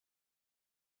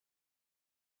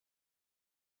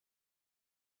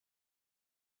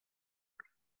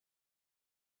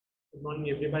Good morning,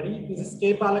 everybody. This is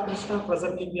K. Balakrishna.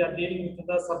 Presently, we are dealing with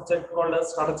the subject called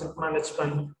as strategic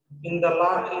management.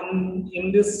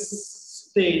 In this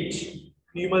stage,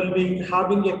 we will be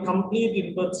having a complete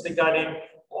inputs regarding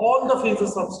all the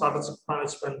phases of strategic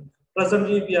management.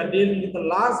 Presently, we are dealing with the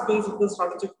last phase of the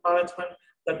strategic management,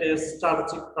 that is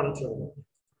strategic control.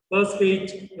 First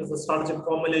stage is the strategic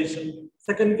formulation.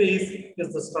 Second phase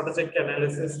is the strategic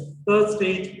analysis. Third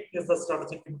stage is the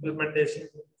strategic implementation.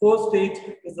 Fourth stage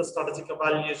is the strategic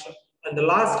evaluation. And the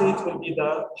last stage will be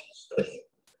the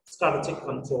strategic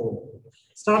control.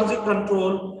 Strategic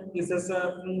control is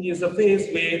a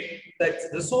phase where the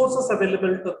resources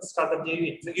available to the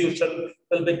strategy execution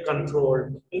will be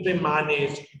controlled, will be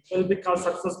managed, will be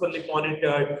successfully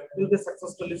monitored, will be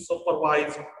successfully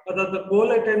supervised. Whether the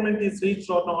goal attainment is reached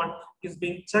or not is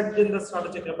being checked in the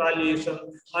strategic evaluation,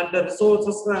 and the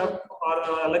resources are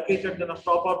allocated in a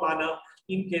proper manner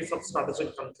in case of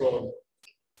strategic control.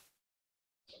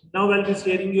 Now I'll be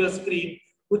sharing you a screen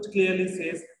which clearly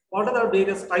says what are the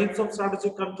various types of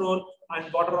strategic control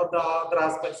and what are the other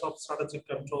aspects of strategic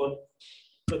control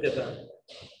together.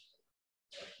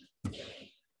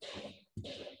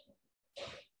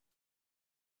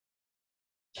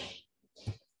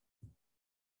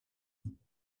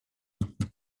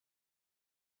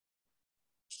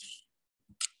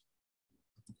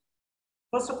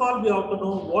 First of all, we have to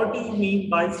know what do you mean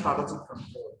by strategic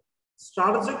control.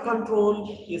 Strategic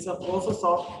control is a process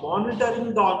of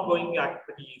monitoring the ongoing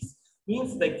activities,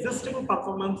 means the existing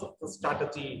performance of the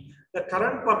strategy. The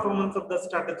current performance of the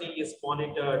strategy is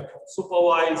monitored,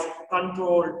 supervised,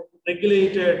 controlled,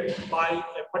 regulated by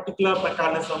a particular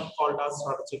mechanism called as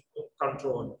strategic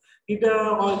control.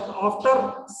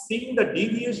 After seeing the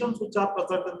deviations which are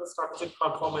present in the strategic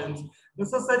performance,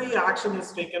 necessary action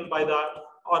is taken by the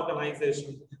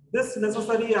organization. This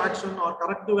necessary action or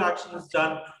corrective action is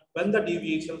done when the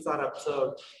deviations are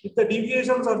observed. If the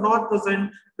deviations are not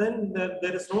present, then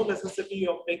there is no necessity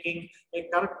of taking a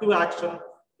corrective action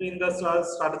in the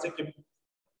strategic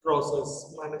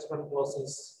process, management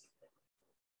process.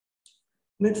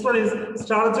 Next one is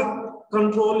strategic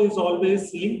control is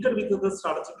always linked with the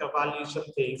strategic evaluation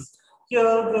phase.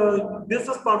 Here, this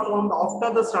is performed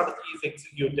after the strategy is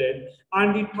executed,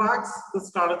 and it tracks the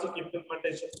strategic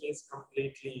implementation phase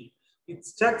completely. It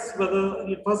checks whether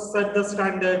it first set the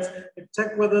standards, it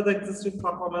checks whether the existing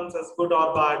performance is good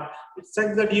or bad, it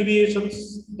checks the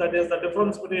deviations, that is the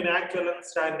difference between actual and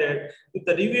standard. If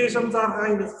the deviations are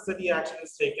high, necessary action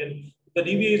is taken. If the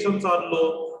deviations are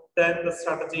low, then the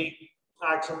strategy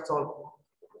actions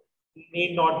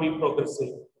need not be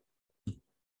progressive.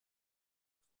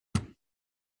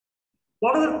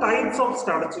 What are the types of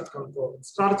strategic control?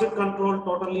 Strategic control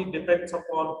totally depends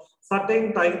upon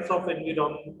certain types of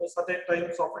environment, certain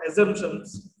types of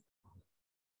assumptions.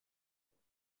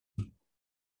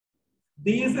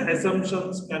 These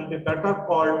assumptions can be better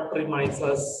called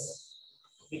premises.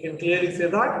 We can clearly say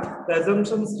that the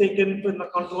assumptions taken in the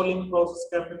controlling process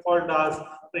can be called as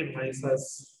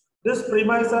premises. These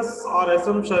premises or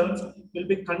assumptions will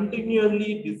be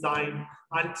continually designed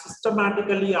and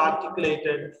systematically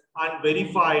articulated and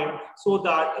verified so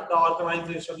that the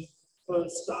organization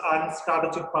and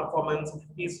strategic performance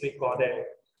is recorded.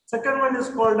 Second one is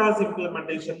called as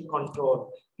implementation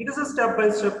control. It is a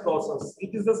step-by-step process.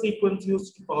 It is a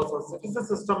sequence-used process. It is a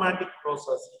systematic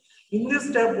process. In this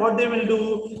step, what they will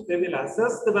do, they will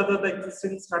assess whether the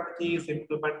existing strategy is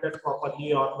implemented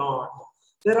properly or not.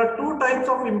 There are two types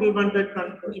of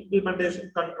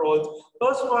implementation controls.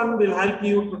 First one will help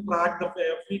you to track the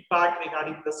feedback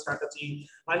regarding the strategy.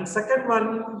 And second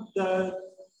one,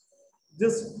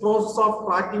 this process of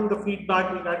tracking the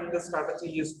feedback regarding the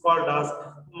strategy is called as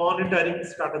monitoring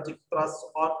strategic thrusts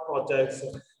or projects.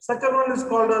 Second one is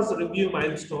called as review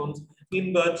milestones,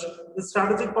 in which the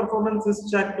strategic performance is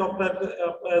checked after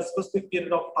a specific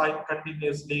period of time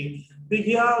continuously.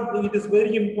 Here, it is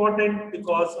very important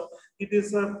because it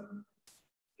is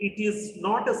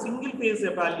not a single phase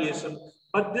evaluation,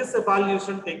 but this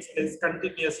evaluation takes place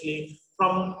continuously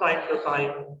from time to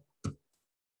time.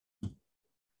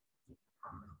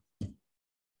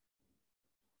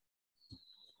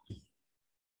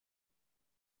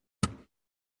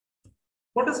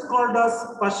 What is called as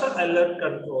special alert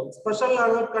control? Special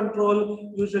alert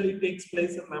control usually takes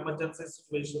place in emergency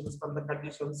situations when the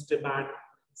conditions demand.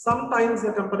 Sometimes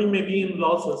the company may be in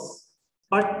losses,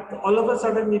 but all of a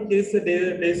sudden it takes a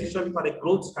decision for a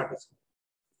growth strategy.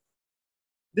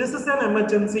 This is an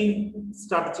emergency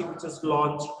strategy which is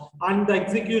launched, and the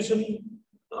execution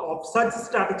of such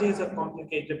strategy is a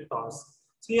complicated task.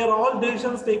 So here all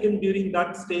decisions taken during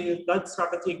that stage, that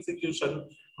strategy execution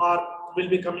will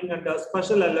be coming under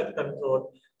special alert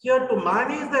control. Here, to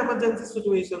manage the emergency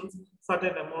situations,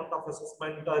 certain amount of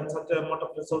assessment and certain amount of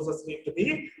resources need to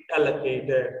be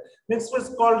allocated. Next is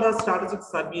called as strategic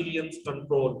surveillance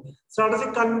control.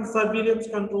 Strategic surveillance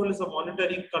control is a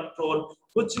monitoring control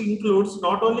which includes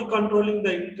not only controlling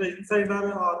the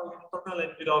insider or internal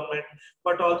environment,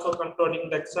 but also controlling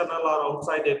the external or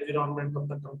outside environment of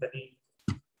the company.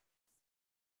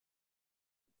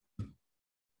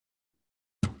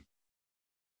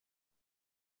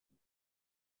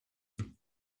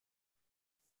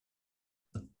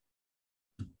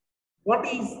 What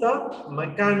is the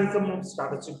mechanism of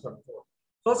strategic control?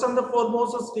 First and the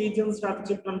foremost stage in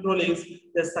strategic control is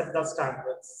they set the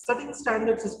standards. Setting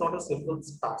standards is not a simple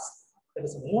task. It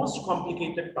is the most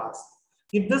complicated task.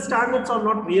 If the standards are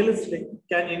not realistic,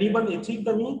 can anyone achieve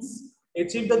the needs,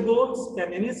 achieve the goals?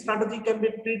 Can any strategy can be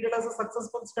treated as a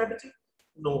successful strategy?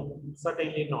 No,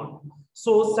 certainly not.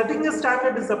 So setting a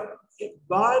standard is a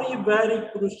very, very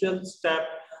crucial step,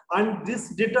 and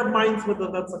this determines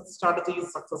whether the strategy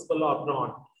is successful or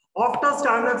not. After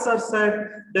standards are set,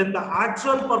 then the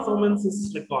actual performance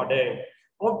is recorded.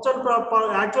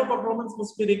 Actual performance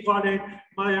must be recorded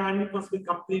and it must be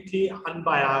completely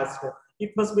unbiased.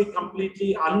 It must be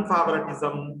completely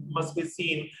unfavoritism, must be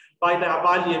seen by the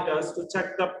evaluators to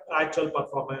check the actual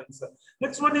performance.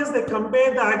 Next one is they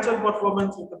compare the actual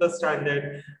performance with the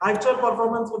standard. Actual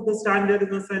performance with the standard in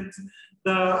the sense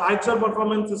the actual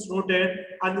performance is noted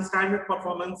and the standard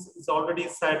performance is already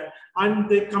set, and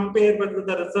they compare whether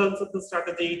the results of the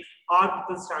strategy are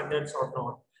with the standards or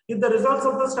not. If the results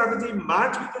of the strategy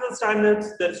match with the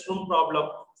standards, there is no problem.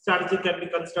 Strategy can be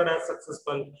considered as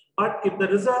successful. But if the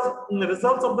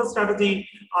results of the strategy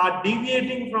are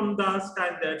deviating from the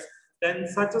standards, then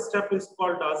such a step is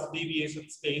called as deviation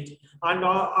stage.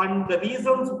 And the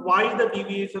reasons why the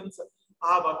deviations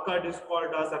have occurred is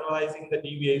called as analyzing the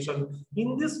deviation.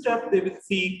 In this step, they will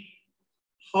see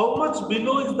how much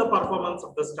below is the performance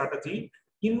of the strategy.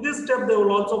 In this step, they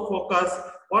will also focus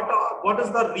what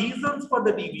is the reasons for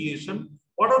the deviation,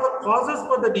 what are the causes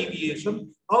for the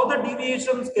deviation, how the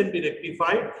deviations can be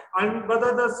rectified, and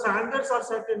whether the standards are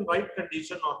set in right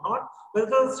condition or not,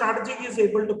 whether the strategy is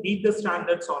able to meet the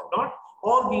standards or not.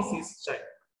 All these is checked.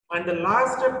 And the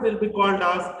last step will be called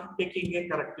as taking a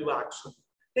corrective action.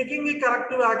 Taking a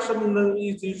corrective action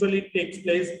usually takes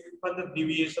place when the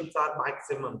deviations are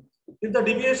maximum. If the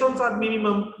deviations are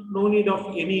minimum, no need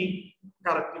of any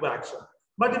corrective action.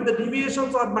 But if the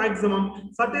deviations are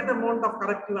maximum, certain amount of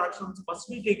corrective actions must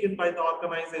be taken by the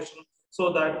organization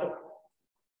so that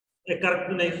a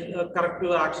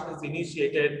corrective action is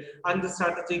initiated and the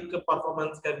strategic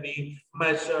performance can be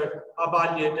measured,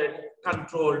 evaluated,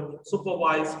 controlled,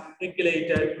 supervised,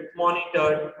 regulated,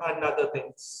 monitored, and other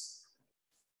things.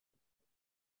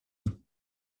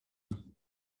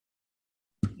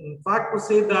 In fact, to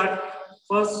say that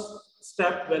first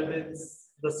step will be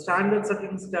the standard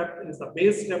setting step is the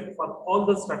base step for all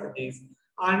the strategies.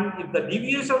 And if the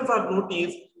deviations are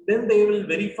noticed, then they will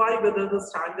verify whether the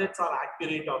standards are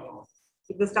accurate or not.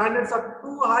 If the standards are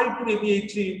too high to be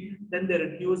achieved, then they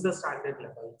reduce the standard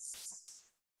levels.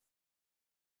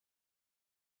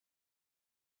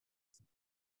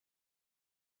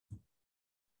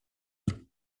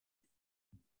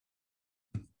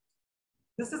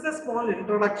 This is a small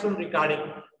introduction regarding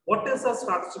what is a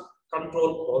strategic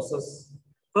control process.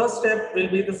 First step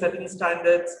will be the setting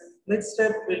standards. Next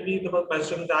step will be the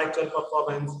measuring the actual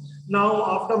performance.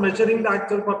 Now, after measuring the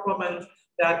actual performance,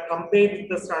 they are compared with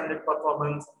the standard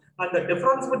performance. And the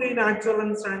difference between actual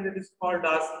and standard is called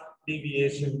as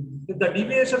deviation. If the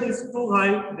deviation is too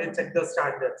high, they check the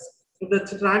standards. If the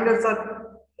standards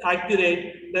are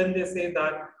accurate, then they say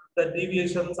that the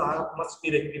deviations must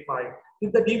be rectified.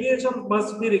 If the deviation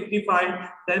must be rectified,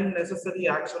 then necessary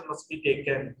action must be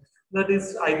taken. That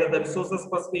is, either the resources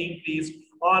must be increased,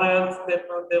 or else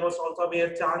there must also be a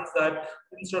chance that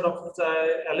instead of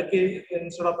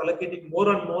allocating more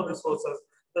and more resources,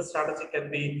 the strategy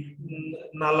can be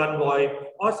null and void.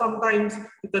 Or sometimes,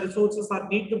 if the resources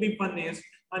need to be furnished,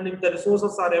 and if the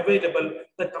resources are available,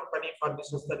 the company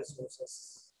furnishes the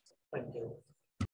resources. Thank you.